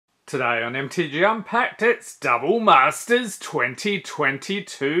Today on MTG Unpacked, it's Double Masters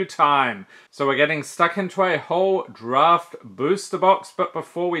 2022 time. So we're getting stuck into a whole draft booster box, but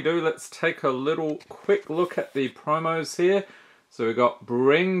before we do, let's take a little quick look at the promos here. So we've got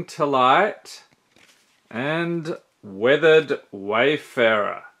Bring to Light and Weathered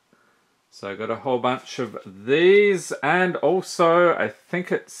Wayfarer. So I got a whole bunch of these, and also I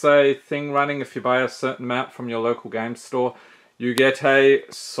think it's a thing running if you buy a certain amount from your local game store. You get a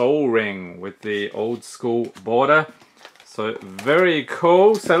Soul Ring with the old school border. So very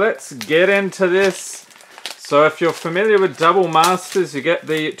cool. So let's get into this. So if you're familiar with Double Masters, you get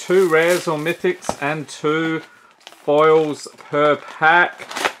the 2 rares or mythics and 2 foils per pack.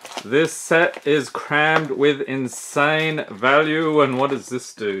 This set is crammed with insane value. And what is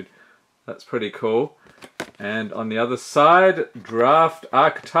this dude? That's pretty cool. And on the other side, draft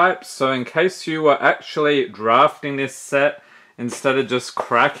archetypes. So in case you were actually drafting this set instead of just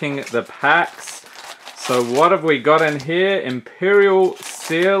cracking the packs. So what have we got in here? Imperial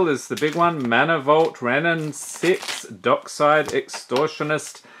Seal is the big one. Mana Vault, Renin 6, Dockside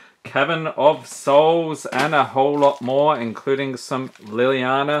Extortionist, Cavern of Souls, and a whole lot more, including some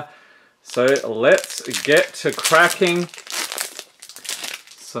Liliana. So let's get to cracking.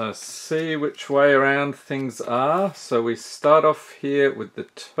 So see which way around things are. So we start off here with the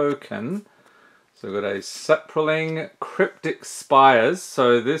token. So we've got a Saproling Cryptic Spires.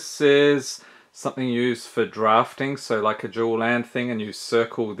 So this is something used for drafting, so like a dual land thing, and you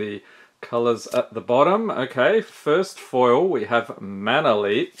circle the colors at the bottom. Okay, first foil we have Mana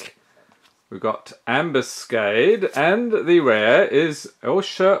Leak. We've got Ambuscade, and the rare is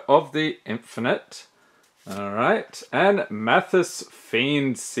Elsha of the Infinite. Alright, and Mathis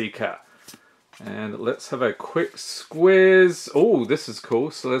Fiend Seeker. And let's have a quick squeeze. Oh, this is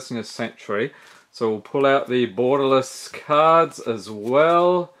cool, Celestia Sanctuary. So we'll pull out the borderless cards as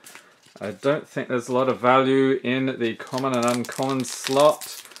well. I don't think there's a lot of value in the common and uncommon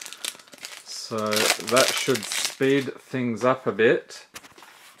slot. So that should speed things up a bit.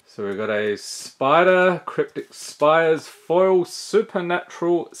 So we've got a Spider, Cryptic Spires, Foil,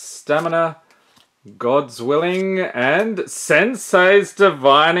 Supernatural Stamina, God's Willing, and Sensei's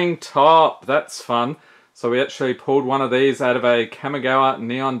Divining Top. That's fun. So we actually pulled one of these out of a Kamigawa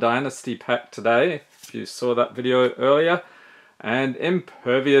Neon Dynasty pack today, if you saw that video earlier. And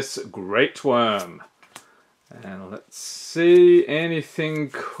Impervious Great Worm. And let's see,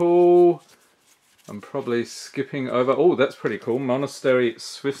 anything cool? I'm probably skipping over. Oh, that's pretty cool. Monastery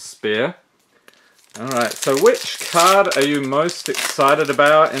Swift Spear. Alright, so which card are you most excited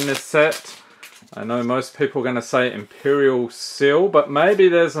about in this set? I know most people are going to say Imperial Seal, but maybe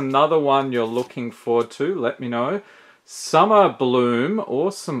there's another one you're looking forward to. Let me know. Summer Bloom,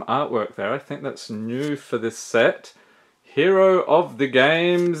 awesome artwork there. I think that's new for this set. Hero of the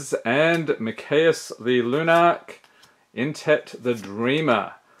Games and Micaeus the Lunarch, Intet the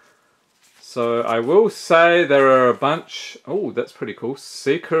Dreamer. So I will say there are a bunch. Oh, that's pretty cool.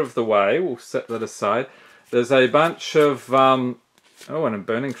 Seeker of the Way, we'll set that aside. There's a bunch of, oh, and a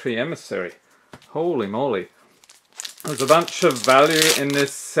Burning Tree Emissary. Holy moly. There's a bunch of value in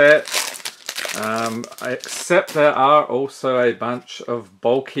this set, except there are also a bunch of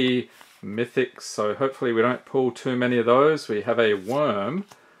bulky mythics, so hopefully we don't pull too many of those. We have a Worm,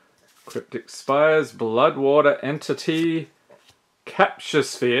 Cryptic Spires, Bloodwater Entity, Capture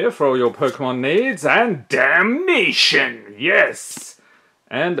Sphere for all your Pokemon needs, and Damnation, yes!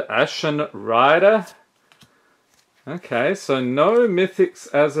 And Ashen Rider. Okay, so no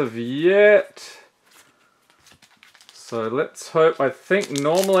mythics as of yet. So let's hope. I think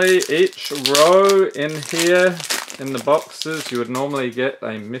normally each row in here in the boxes you would normally get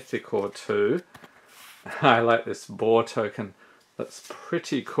a mythic or 2. I like this boar token. That's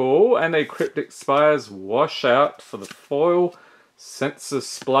pretty cool. And a Cryptic Spires Washout for the foil.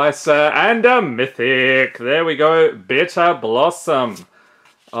 Census Splicer and a mythic. There we go. Bitter Blossom.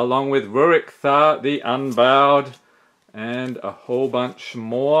 Along with Rurik Thar the Unbowed. And a whole bunch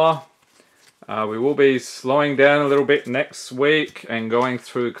more. We will be slowing down a little bit next week and going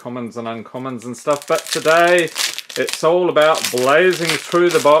through commons and uncommons and stuff. But today, it's all about blazing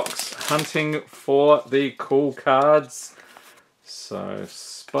through the box, hunting for the cool cards. So,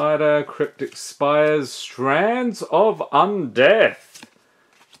 Spider, Cryptic Spires, Strands of Undeath,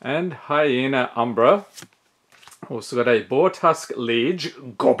 and Hyena Umbra. Also got a Boartusk Liege,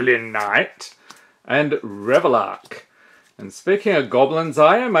 Goblin Knight, and Revelark. And speaking of goblins,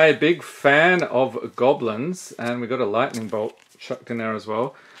 I am a big fan of goblins, and we got a lightning bolt chucked in there as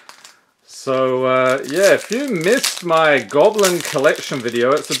well. So yeah, if you missed my goblin collection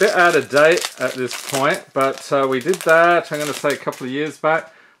video, it's a bit out of date at this point, but we did that, I'm going to say a couple of years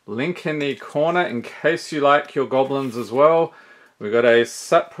back. Link in the corner in case you like your goblins as well. We've got a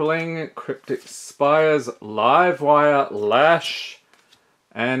Sapling, Cryptic Spires, Livewire, Lash,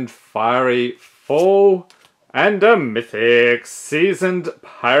 and Fiery Fall, and a Mythic Seasoned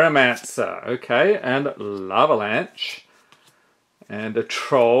Pyromancer. Okay, and Lavalanche, and a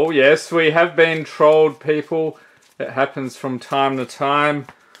Troll. Yes, we have been trolled, people. It happens from time to time.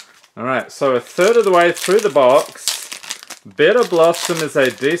 Alright, so a third of the way through the box. Bitter Blossom is a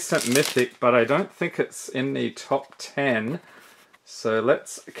decent mythic, but I don't think it's in the top 10. So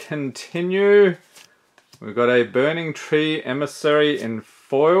let's continue. We've got a Burning Tree Emissary in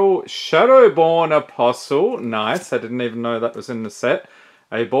foil. Shadowborn Apostle. Nice, I didn't even know that was in the set.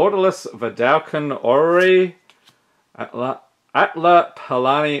 A Borderless Vidalcan Orrery. Atla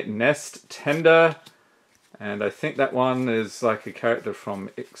Palani Nest Tender. And I think that one is like a character from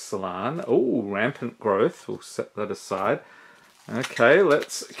Ixalan. Oh, Rampant Growth. We'll set that aside. Okay,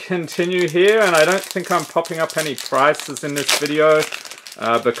 let's continue here. And I don't think I'm popping up any prices in this video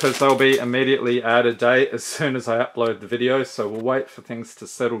because they'll be immediately out of date as soon as I upload the video. So we'll wait for things to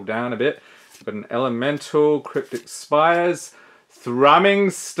settle down a bit. But an Elemental, Cryptic Spires, Thrumming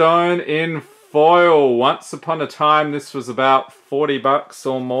Stone in foil. Once upon a time, this was about 40 bucks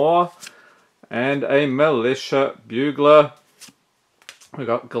or more. And a Militia Bugler. We've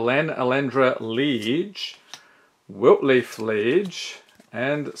got Glen Elendra Liege, Wiltleaf Liege,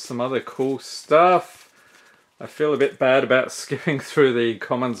 and some other cool stuff. I feel a bit bad about skipping through the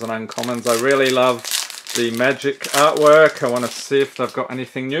commons and uncommons. I really love the magic artwork. I want to see if they've got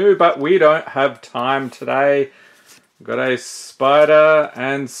anything new, but we don't have time today. We've got a Spider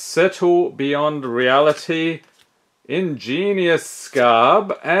and Settle Beyond Reality. Ingenious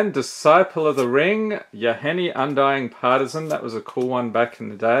Scarb, and Disciple of the Ring, Yahenni Undying Partisan. That was a cool one back in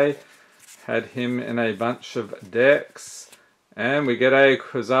the day. Had him in a bunch of decks. And we get a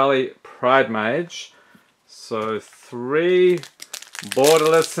Krasali Pride Mage. So 3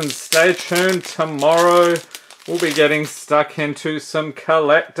 Borderless, and stay tuned. Tomorrow we'll be getting stuck into some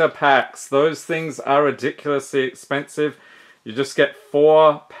collector packs. Those things are ridiculously expensive. You just get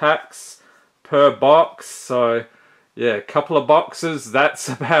 4 packs per box. So yeah, a couple of boxes, that's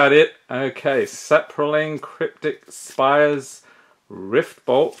about it. Okay, Saproling, Cryptic Spires, Rift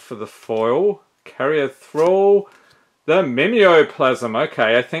Bolt for the foil, Carrier Thrall, the Mimeoplasm.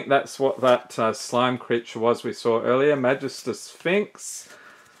 Okay, I think that's what that slime creature was we saw earlier, Magister Sphinx.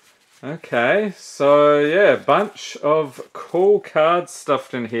 Okay, so yeah, bunch of cool cards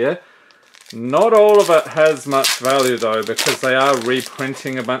stuffed in here. Not all of it has much value though, because they are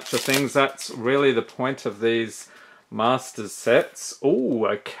reprinting a bunch of things. That's really the point of these Masters sets. Ooh,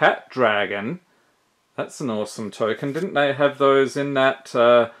 a Cat Dragon. That's an awesome token. Didn't they have those in that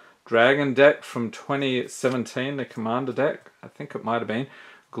Dragon deck from 2017, the Commander deck? I think it might have been.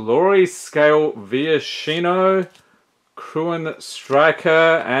 Glory Scale Viashino, Cruin Striker,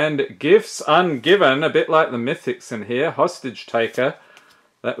 and Gifts Ungiven, a bit like the Mythics in here. Hostage Taker.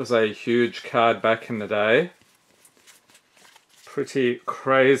 That was a huge card back in the day. Pretty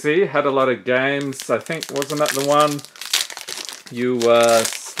crazy. Had a lot of games. I think, wasn't that the one you were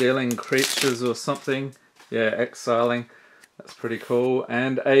stealing creatures or something? Yeah, exiling. That's pretty cool.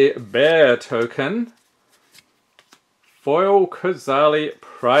 And a bear token. Foil Krasali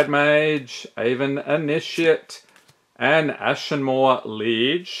Pride Mage, Aven Initiate, and Ashenmoor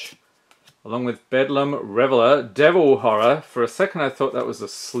Liege. Along with Bedlam Reveler, Devil Horror. For a second I thought that was a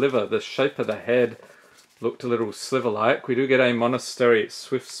sliver. The shape of the head looked a little sliver-like. We do get a Monastery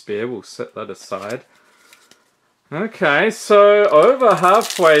Swift Spear. We'll set that aside. Okay, so over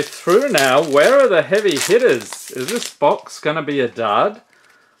halfway through now. Where are the heavy hitters? Is this box going to be a dud?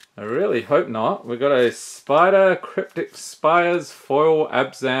 I really hope not. We've got a Spider, Cryptic Spires, Foil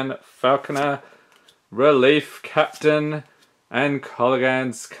Abzan Falconer, Relief Captain, and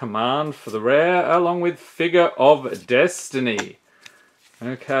Colligan's Command for the rare, along with Figure of Destiny.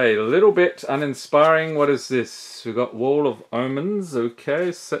 Okay, a little bit uninspiring. What is this? We've got Wall of Omens.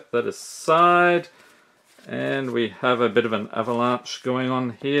 Okay, set that aside. And we have a bit of an avalanche going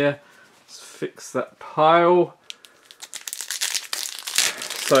on here. Let's fix that pile.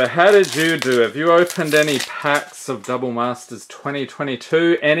 So how did you do? Have you opened any packs of Double Masters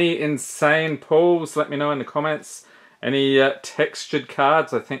 2022? Any insane pulls? Let me know in the comments. Any textured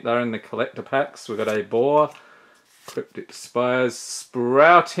cards? I think they're in the collector packs. We've got a Boar, Cryptic Spires,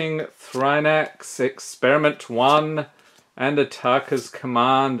 Sprouting Thrinax, Experiment 1, and Ataka's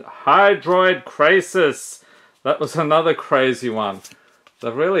Command, Hydroid Krasis. That was another crazy one.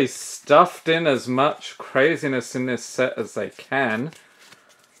 They've really stuffed in as much craziness in this set as they can.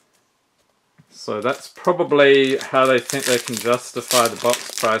 So that's probably how they think they can justify the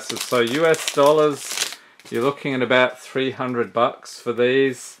box prices. So US dollars, you're looking at about 300 bucks for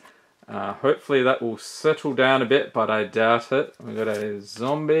these. Hopefully that will settle down a bit, but I doubt it. We've got a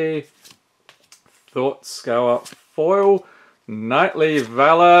zombie, Thoughts Go Up foil, Knightly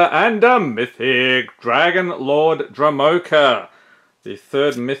Valor, and a mythic Dragon Lord Dramoka. The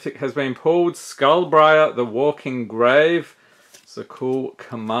third mythic has been pulled, Skullbriar, the Walking Grave. It's a cool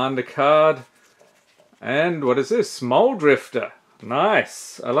commander card. And what is this? Mole Drifter.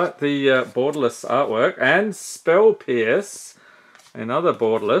 Nice. I like the borderless artwork. And Spell Pierce, another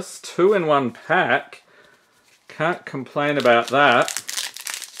borderless. 2-in-1 pack. Can't complain about that.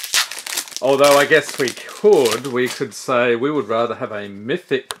 Although I guess we could say we would rather have a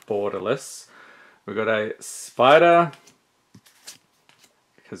mythic borderless. We've got a Spider,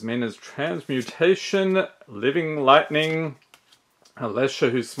 Kazmina's Transmutation, Living Lightning,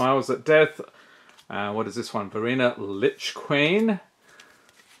 Alesha Who Smiles at Death. What is this one? Verena Lich Queen.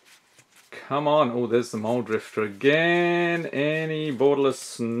 Come on. Oh, there's the Mole Drifter again. Any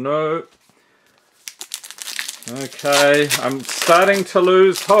borderless? No. Okay, I'm starting to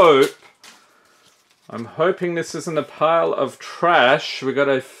lose hope. I'm hoping this isn't a pile of trash. We got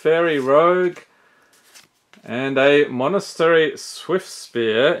a Fairy Rogue and a Monastery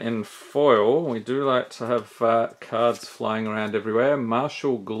Swiftspear in foil. We do like to have cards flying around everywhere.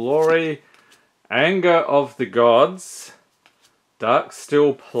 Martial Glory, Anger of the Gods, Dark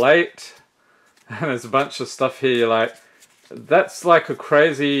Steel Plate, and there's a bunch of stuff here. You're like, that's like a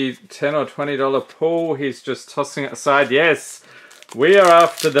crazy $10 or $20 pull. He's just tossing it aside. Yes, we are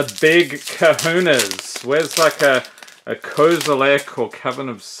after the big kahunas. Where's like a Kozilek or Cavern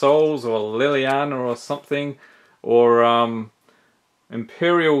of Souls or Liliana or something? Or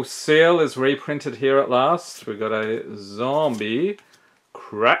Imperial Seal is reprinted here at last. We've got a Zombie,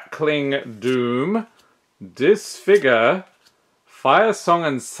 Crackling Doom, Disfigure, Fire Song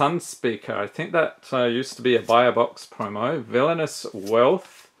and Sunspeaker. I think that used to be a buy a box promo. Villainous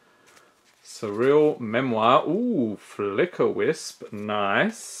Wealth, Surreal Memoir. Ooh, Flicker Wisp.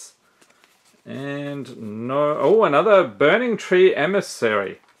 Nice. And no... Oh, another Burning Tree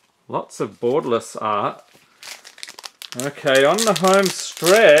Emissary. Lots of borderless art. Okay, on the home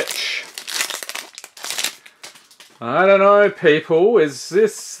stretch. I don't know, people. Is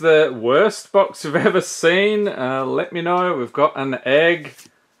this the worst box you've ever seen? Let me know. We've got an egg.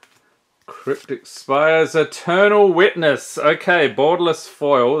 Cryptic Spires, Eternal Witness. Okay, borderless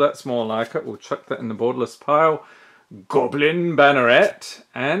foil. That's more like it. We'll chuck that in the borderless pile. Goblin Banneret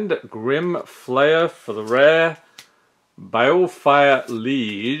and Grim Flayer for the rare. Balefire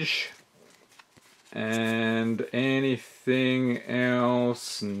Liege. And anything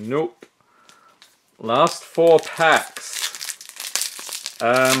else? Nope. Last 4 packs.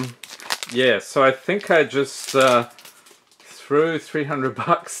 Yeah, so I think I just threw 300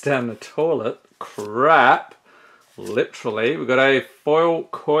 bucks down the toilet. Crap. Literally. We've got a Foil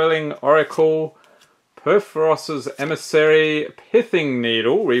Coiling Oracle, Perforos's Emissary, Pithing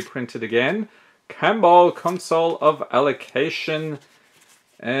Needle, reprinted again, Cambol Console of Allocation,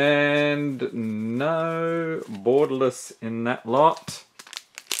 and no borderless in that lot.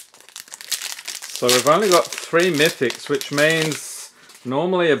 So we've only got 3 mythics, which means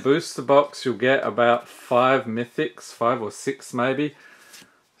normally a booster box you'll get about 5 mythics, 5 or 6 maybe.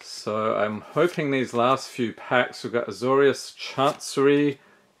 So I'm hoping these last few packs, we've got Azorius Chancery,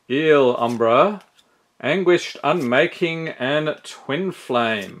 Eel Umbra, Anguished Unmaking, and Twin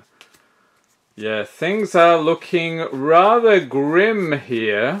Flame. Yeah, things are looking rather grim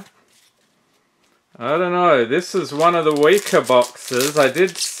here. I don't know, this is one of the weaker boxes. I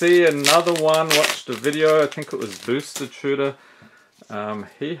did see another one, watched a video, I think it was Booster Tutor.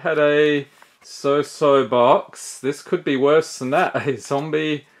 He had a so-so box. This could be worse than that. A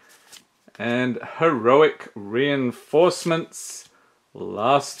Zombie and Heroic Reinforcements,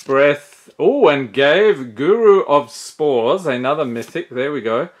 Last Breath. Oh, and gave Guru of Spores, another mythic. There we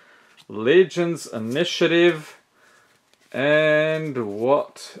go. Legion's Initiative. And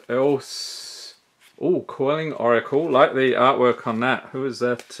what else? Oh, Coiling Oracle. Like the artwork on that. Who is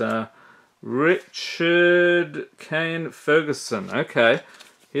that? Richard Kane Ferguson. Okay.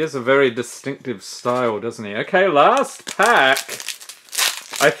 He has a very distinctive style, doesn't he? Okay, last pack.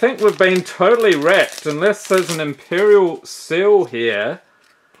 I think we've been totally wrecked, unless there's an Imperial Seal here.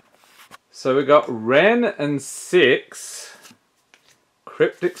 So we got Ren and 6,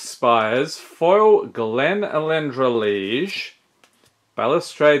 Cryptic Spires, Foil Glen Elendra Liege,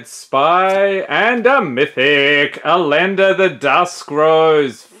 Balustrade Spy, and a mythic, Elenda the Dusk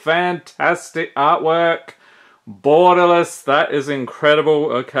Rose. Fantastic artwork. borderless. That is incredible.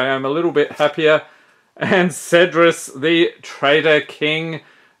 Okay, I'm a little bit happier. And Cedrus, the Trader King,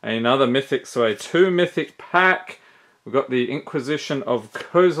 another mythic, so a 2 mythic pack. We've got the Inquisition of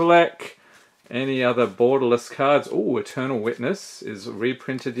Kozilek. Any other borderless cards? Oh, Eternal Witness is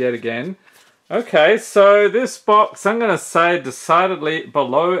reprinted yet again. Okay, so this box, I'm going to say decidedly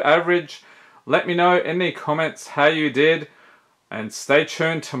below average. Let me know in the comments how you did. And stay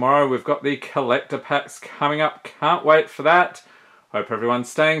tuned, tomorrow we've got the collector packs coming up. Can't wait for that. Hope everyone's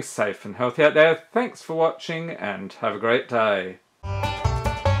staying safe and healthy out there. Thanks for watching and have a great day.